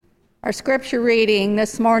Our scripture reading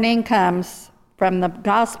this morning comes from the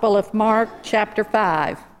Gospel of Mark, chapter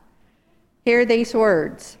 5. Hear these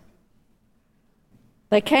words.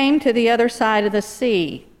 They came to the other side of the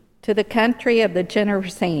sea, to the country of the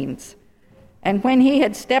Gerasenes. And when he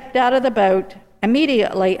had stepped out of the boat,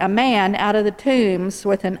 immediately a man out of the tombs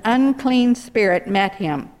with an unclean spirit met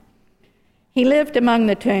him. He lived among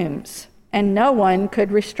the tombs, and no one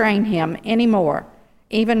could restrain him any more,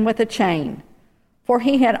 even with a chain. For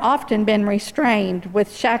he had often been restrained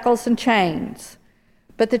with shackles and chains.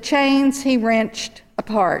 But the chains he wrenched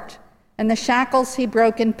apart, and the shackles he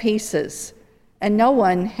broke in pieces, and no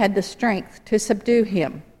one had the strength to subdue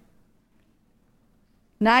him.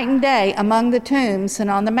 Night and day among the tombs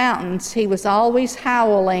and on the mountains he was always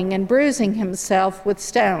howling and bruising himself with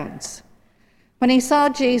stones. When he saw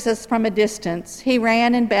Jesus from a distance, he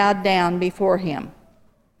ran and bowed down before him.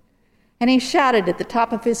 And he shouted at the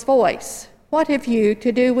top of his voice, "What have you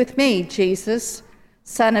to do with me, Jesus,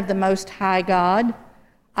 Son of the Most High God?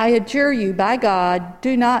 I adjure you by God,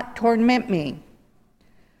 do not torment me."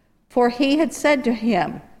 For he had said to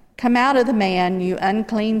him, "Come out of the man, you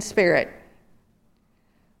unclean spirit."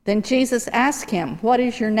 Then Jesus asked him, "What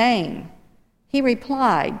is your name?" He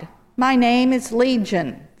replied, "My name is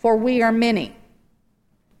Legion, for we are many."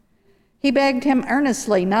 He begged him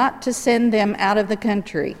earnestly not to send them out of the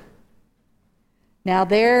country. Now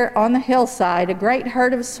there on the hillside a great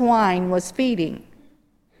herd of swine was feeding.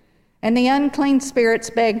 And the unclean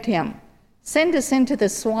spirits begged him, "Send us into the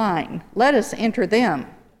swine, let us enter them."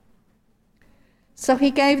 So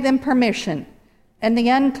he gave them permission, and the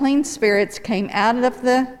unclean spirits came out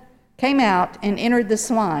and entered the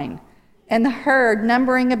swine. And the herd,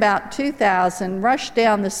 numbering about 2,000, rushed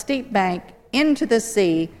down the steep bank into the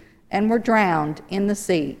sea and were drowned in the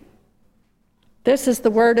sea. This is the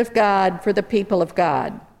word of God for the people of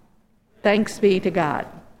God. Thanks be to God.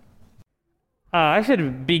 I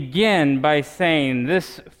should begin by saying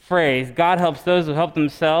this phrase, God helps those who help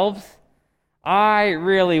themselves. I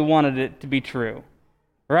really wanted it to be true,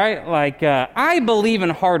 right? I believe in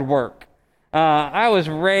hard work. I was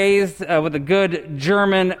raised with a good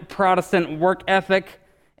German Protestant work ethic,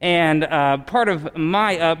 and part of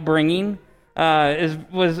my upbringing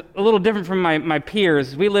was a little different from my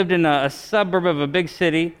peers. We lived in a suburb of a big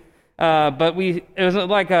city, but it was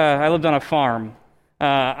like I lived on a farm.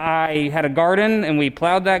 I had a garden, and we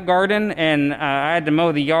plowed that garden, and I had to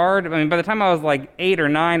mow the yard. I mean, by the time I was like 8 or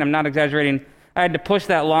 9, I'm not exaggerating, I had to push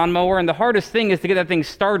that lawnmower, and the hardest thing is to get that thing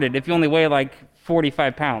started if you only weigh like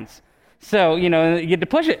 45 pounds. So, you had to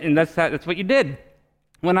push it, and that's what you did.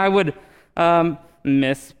 When I would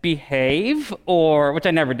misbehave, which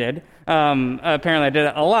I never did, apparently I did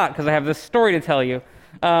it a lot because I have this story to tell you,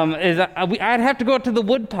 I'd have to go out to the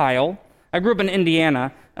wood pile. I grew up in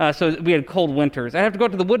Indiana, so we had cold winters. I'd have to go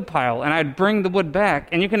out to the wood pile, and I'd bring the wood back,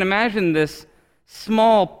 and you can imagine this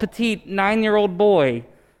small, petite, 9-year-old boy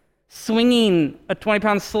swinging a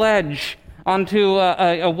 20-pound sledge onto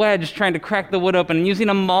a wedge trying to crack the wood open and using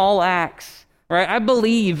a maul axe, right? I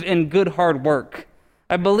believe in good hard work.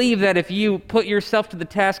 I believe that if you put yourself to the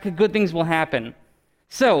task, good things will happen.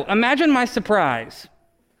 So imagine my surprise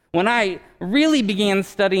when I really began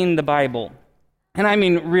studying the Bible. And I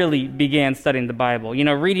mean really began studying the Bible,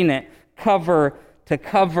 reading it cover to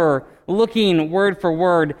cover, looking word for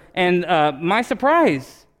word. And my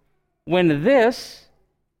surprise when this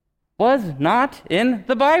was not in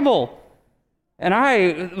the Bible. And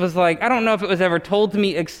I was like, I don't know if it was ever told to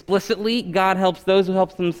me explicitly, God helps those who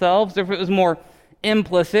help themselves, or if it was more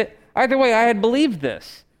implicit. Either way, I had believed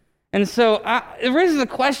this. And so it raises a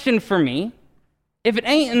question for me. If it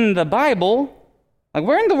ain't in the Bible,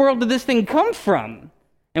 where in the world did this thing come from?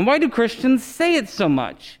 And why do Christians say it so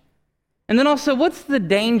much? And then also, what's the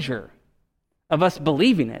danger of us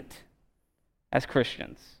believing it as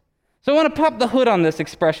Christians? So I want to pop the hood on this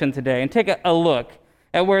expression today and take a look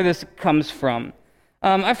at where this comes from.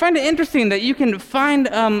 I find it interesting that you can find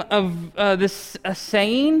a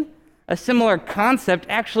saying, a similar concept,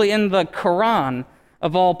 actually in the Quran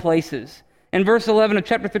of all places. In verse 11 of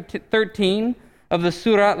chapter 13 of the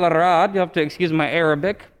Surah Al-Ra'd, you'll have to excuse my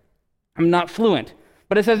Arabic, I'm not fluent,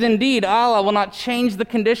 but it says, "Indeed, Allah will not change the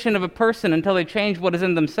condition of a person until they change what is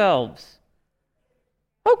in themselves."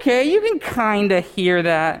 Okay, you can kind of hear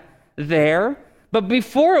that there, but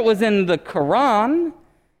before it was in the Quran,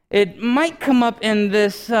 it might come up in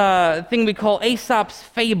this thing we call Aesop's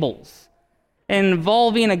Fables,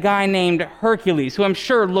 involving a guy named Hercules, who I'm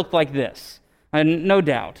sure looked like this, no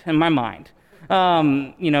doubt, in my mind.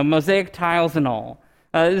 Mosaic tiles and all.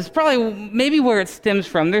 This is probably maybe where it stems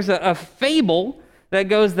from. There's a fable that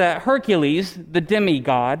goes that Hercules, the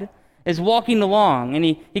demigod, is walking along, and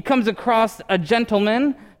he comes across a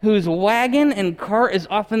gentleman whose wagon and cart is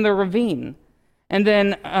off in the ravine. And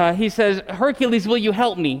then he says, "Hercules, will you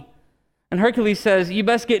help me?" And Hercules says, "You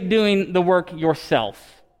best get doing the work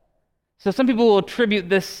yourself." So some people will attribute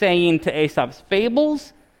this saying to Aesop's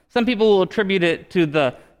fables. Some people will attribute it to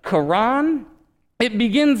the Quran. It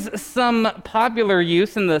begins some popular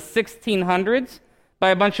use in the 1600s by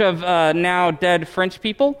a bunch of now dead French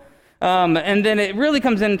people. And then it really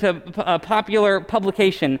comes into a popular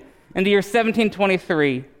publication in the year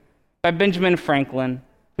 1723 by Benjamin Franklin,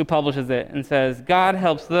 who publishes it and says, "God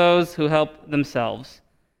helps those who help themselves."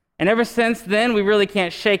 And ever since then, we really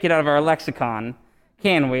can't shake it out of our lexicon,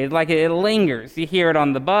 can we? Like it lingers. You hear it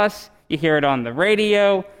on the bus, you hear it on the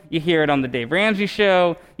radio, you hear it on the Dave Ramsey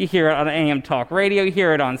show, you hear it on AM Talk Radio, you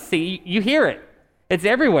hear it on you hear it. It's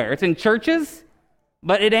everywhere. It's in churches,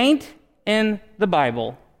 but it ain't in the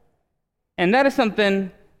Bible. And that is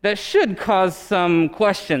something that should cause some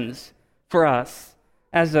questions for us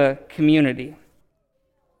as a community.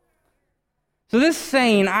 So this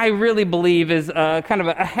saying, I really believe, is kind of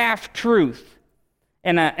a half-truth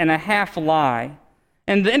and a half-lie.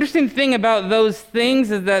 And the interesting thing about those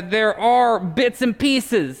things is that there are bits and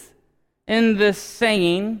pieces in this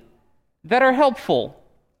saying that are helpful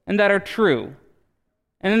and that are true.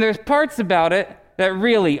 And then there's parts about it that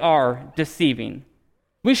really are deceiving.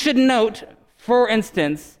 We should note, for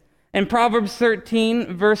instance, in Proverbs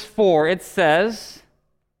 13, verse 4, it says,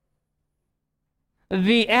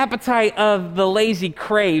 "The appetite of the lazy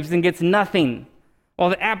craves and gets nothing, while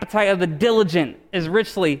the appetite of the diligent is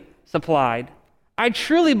richly supplied." I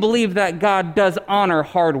truly believe that God does honor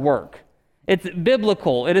hard work. It's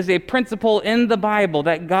biblical. It is a principle in the Bible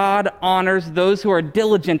that God honors those who are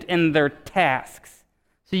diligent in their tasks.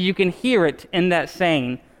 So you can hear it in that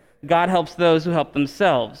saying, God helps those who help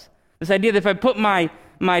themselves. This idea that if I put my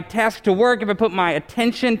task to work, if I put my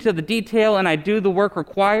attention to the detail and I do the work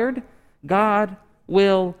required, God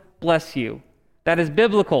will bless you. That is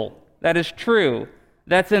biblical. That is true.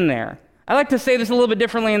 That's in there. I like to say this a little bit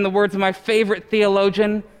differently in the words of my favorite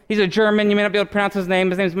theologian. He's a German. You may not be able to pronounce his name.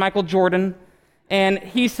 His name is Michael Jordan. And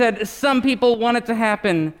he said, some people want it to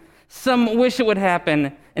happen, some wish it would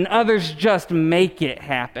happen, and others just make it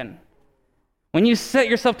happen. When you set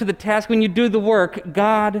yourself to the task, when you do the work,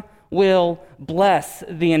 God will bless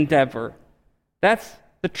the endeavor. That's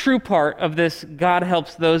the true part of this, God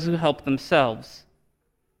helps those who help themselves.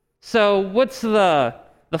 So what's the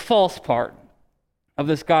false part of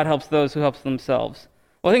this, God helps those who help themselves?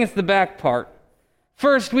 Well, I think it's the back part.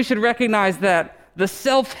 First, we should recognize that the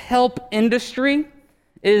self-help industry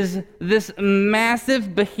is this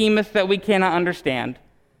massive behemoth that we cannot understand.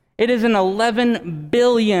 It is an $11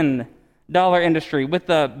 billion industry with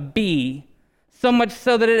a B, so much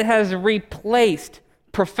so that it has replaced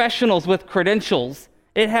professionals with credentials.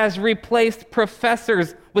 It has replaced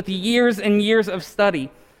professors with years and years of study.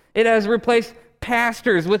 It has replaced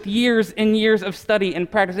pastors with years and years of study and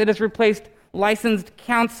practice. It has replaced licensed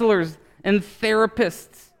counselors and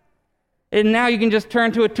therapists. And now you can just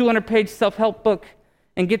turn to a 200-page self-help book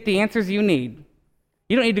and get the answers you need.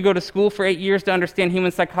 You don't need to go to school for 8 years to understand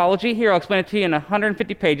human psychology. Here, I'll explain it to you in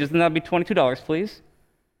 150 pages, and that'll be $22, please.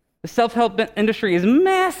 The self-help industry is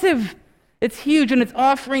massive. It's huge, and it's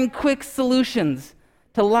offering quick solutions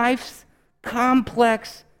to life's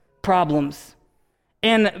complex problems.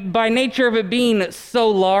 And by nature of it being so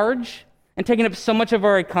large and taking up so much of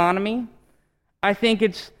our economy, I think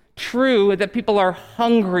it's true that people are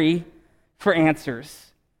hungry for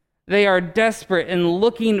answers. They are desperate and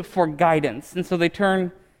looking for guidance, and so they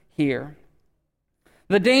turn here.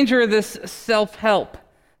 The danger of this self-help,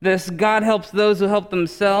 this God helps those who help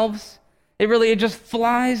themselves, it just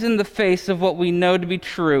flies in the face of what we know to be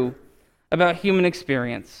true about human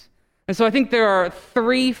experience. And so I think there are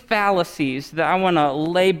 3 fallacies that I want to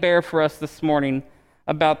lay bare for us this morning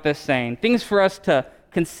about this saying, things for us to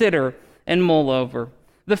consider and mull over.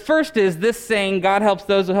 The first is this saying, God helps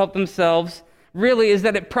those who help themselves, really is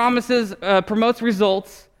that it promotes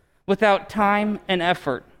results without time and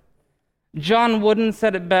effort. John Wooden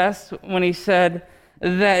said it best when he said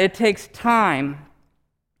that it takes time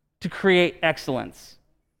to create excellence.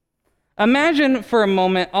 Imagine for a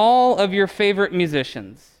moment all of your favorite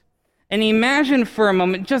musicians. And imagine for a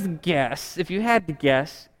moment, just guess, if you had to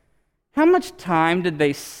guess, how much time did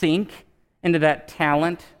they sink into that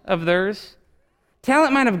talent of theirs?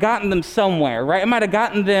 Talent might have gotten them somewhere, right? It might have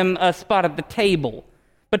gotten them a spot at the table.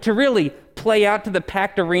 But to really play out to the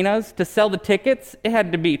packed arenas, to sell the tickets, it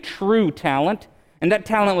had to be true talent. And that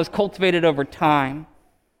talent was cultivated over time.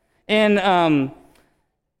 And,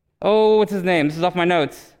 what's his name? This is off my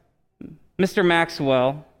notes. Mr.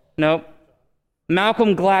 Maxwell, Nope.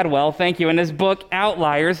 Malcolm Gladwell, thank you, in his book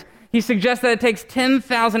Outliers, he suggests that it takes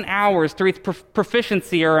 10,000 hours to reach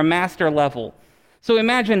proficiency or a master level. So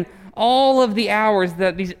imagine all of the hours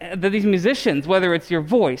that these musicians, whether it's your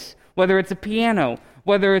voice, whether it's a piano,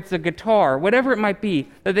 whether it's a guitar, whatever it might be,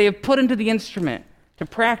 that they have put into the instrument to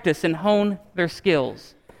practice and hone their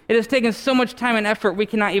skills. It has taken so much time and effort we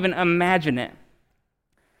cannot even imagine it.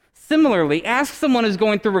 Similarly, ask someone who's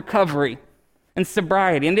going through recovery and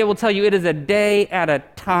sobriety, and they will tell you it is a day at a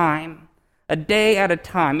time. A day at a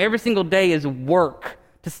time. Every single day is work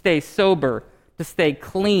to stay sober, to stay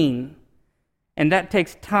clean. And that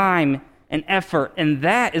takes time and effort, and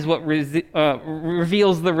that is what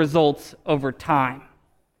reveals the results over time.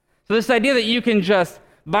 So this idea that you can just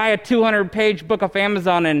buy a 200-page book off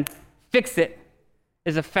Amazon and fix it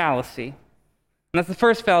is a fallacy. And that's the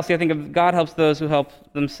first fallacy, I think, of God helps those who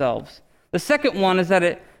help themselves. The second one is that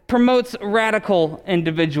it promotes radical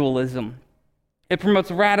individualism. It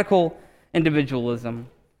promotes radical individualism.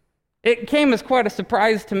 It came as quite a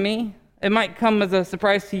surprise to me. It might come as a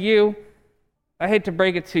surprise to you. I hate to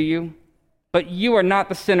break it to you, but you are not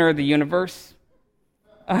the center of the universe.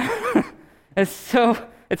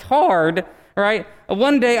 It's hard, right?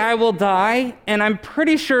 One day I will die, and I'm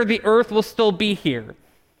pretty sure the earth will still be here.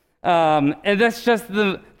 And that's just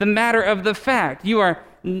the matter of the fact.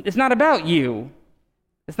 It's not about you.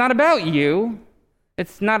 It's not about you.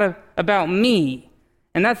 It's not about me.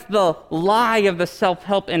 And that's the lie of the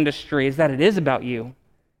self-help industry, is that it is about you.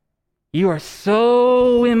 You are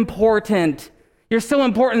so important. You're so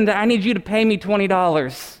important that I need you to pay me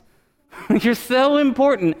 $20. You're so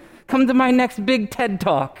important. Come to my next big TED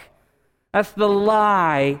Talk. That's the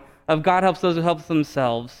lie of God helps those who help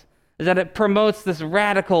themselves, is that it promotes this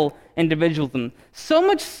radical individualism. So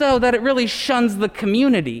much so that it really shuns the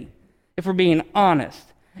community, if we're being honest.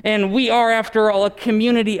 And we are, after all, a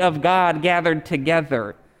community of God gathered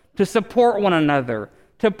together to support one another,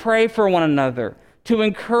 to pray for one another, to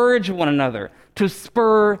encourage one another, to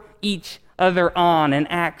spur each other on in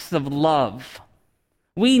acts of love.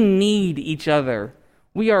 We need each other.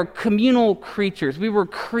 We are communal creatures. We were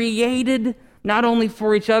created not only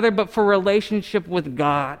for each other, but for relationship with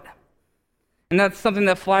God. And that's something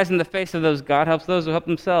that flies in the face of those God helps those who help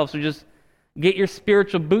themselves. So just get your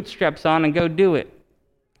spiritual bootstraps on and go do it.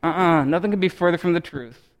 Nothing could be further from the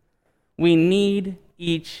truth. We need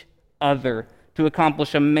each other to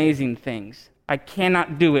accomplish amazing things. I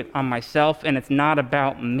cannot do it on myself, and it's not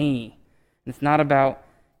about me. It's not about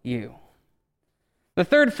you. The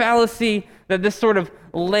third fallacy that this sort of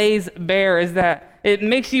lays bare is that it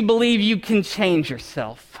makes you believe you can change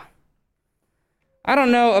yourself. I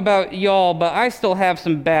don't know about y'all, but I still have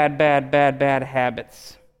some bad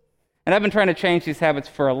habits. And I've been trying to change these habits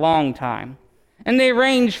for a long time. And they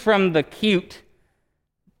range from the cute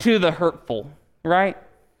to the hurtful, right?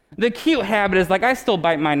 The cute habit is like, I still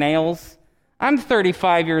bite my nails. I'm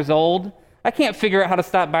 35 years old. I can't figure out how to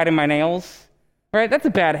stop biting my nails, right? That's a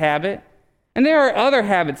bad habit. And there are other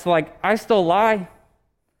habits like, I still lie.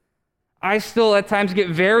 I still at times get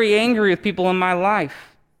very angry with people in my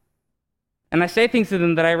life. And I say things to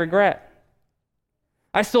them that I regret.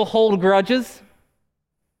 I still hold grudges.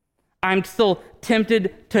 I'm still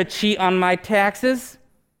tempted to cheat on my taxes.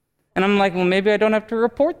 And I'm like, well, maybe I don't have to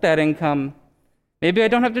report that income. Maybe I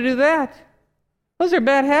don't have to do that. Those are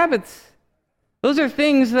bad habits. Those are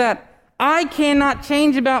things that I cannot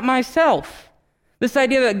change about myself. This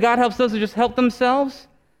idea that God helps those who just help themselves.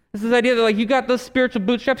 This is the idea that like you got those spiritual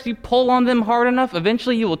bootstraps, you pull on them hard enough,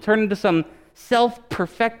 eventually you will turn into some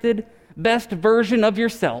self-perfected, best version of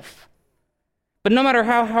yourself. But no matter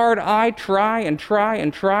how hard I try,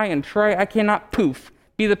 I cannot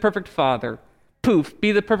be the perfect father.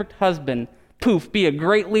 Be the perfect husband. Be a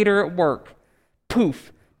great leader at work.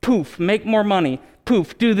 Make more money.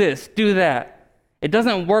 Do this, do that. It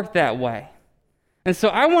doesn't work that way. And so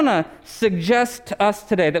I want to suggest to us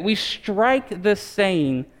today that we strike this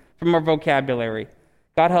saying from our vocabulary.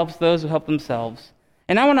 God helps those who help themselves.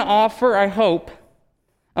 And I want to offer, I hope,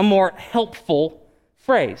 a more helpful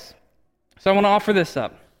phrase. So I want to offer this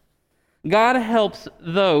up. God helps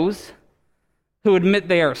those who admit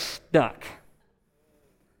they are stuck.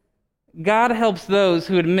 God helps those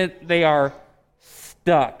who admit they are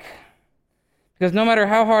stuck. Because no matter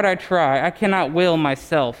how hard I try, I cannot will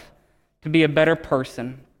myself to be a better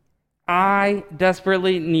person. I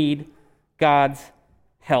desperately need God's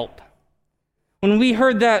help. When we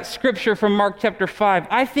heard that scripture from Mark chapter 5,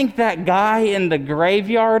 I think that guy in the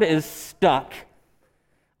graveyard is stuck.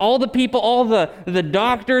 All the people, all the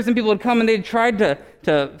doctors and people had come and they tried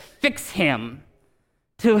to fix him,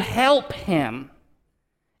 to help him,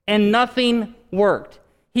 and nothing worked.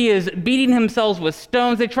 He is beating himself with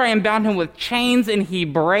stones. They try and bound him with chains, and he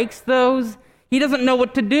breaks those. He doesn't know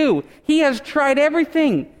what to do. He has tried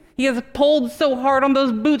everything. He has pulled so hard on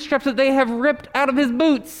those bootstraps that they have ripped out of his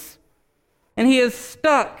boots. And he is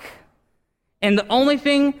stuck. And the only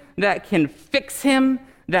thing that can fix him,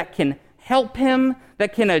 that can help him,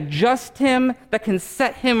 that can adjust him, that can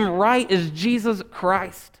set him right is Jesus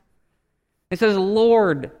Christ. He says,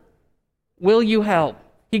 Lord, will you help?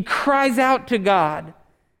 He cries out to God,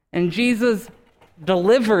 and Jesus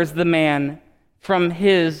delivers the man from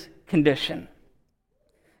his condition.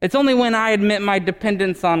 It's only when I admit my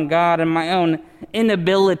dependence on God and my own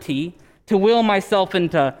inability to will myself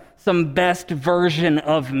into some best version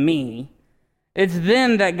of me, it's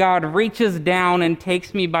then that God reaches down and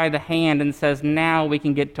takes me by the hand and says, now we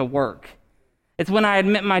can get to work. It's when I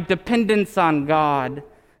admit my dependence on God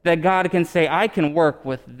that God can say, I can work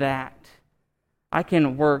with that. I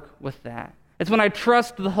can work with that. It's when I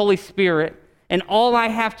trust the Holy Spirit and all I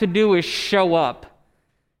have to do is show up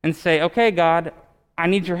and say, okay, God, I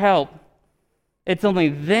need your help. It's only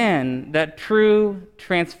then that true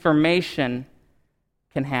transformation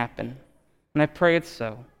can happen. And I pray it's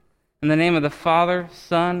so. In the name of the Father,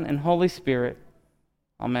 Son, and Holy Spirit,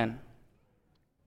 amen.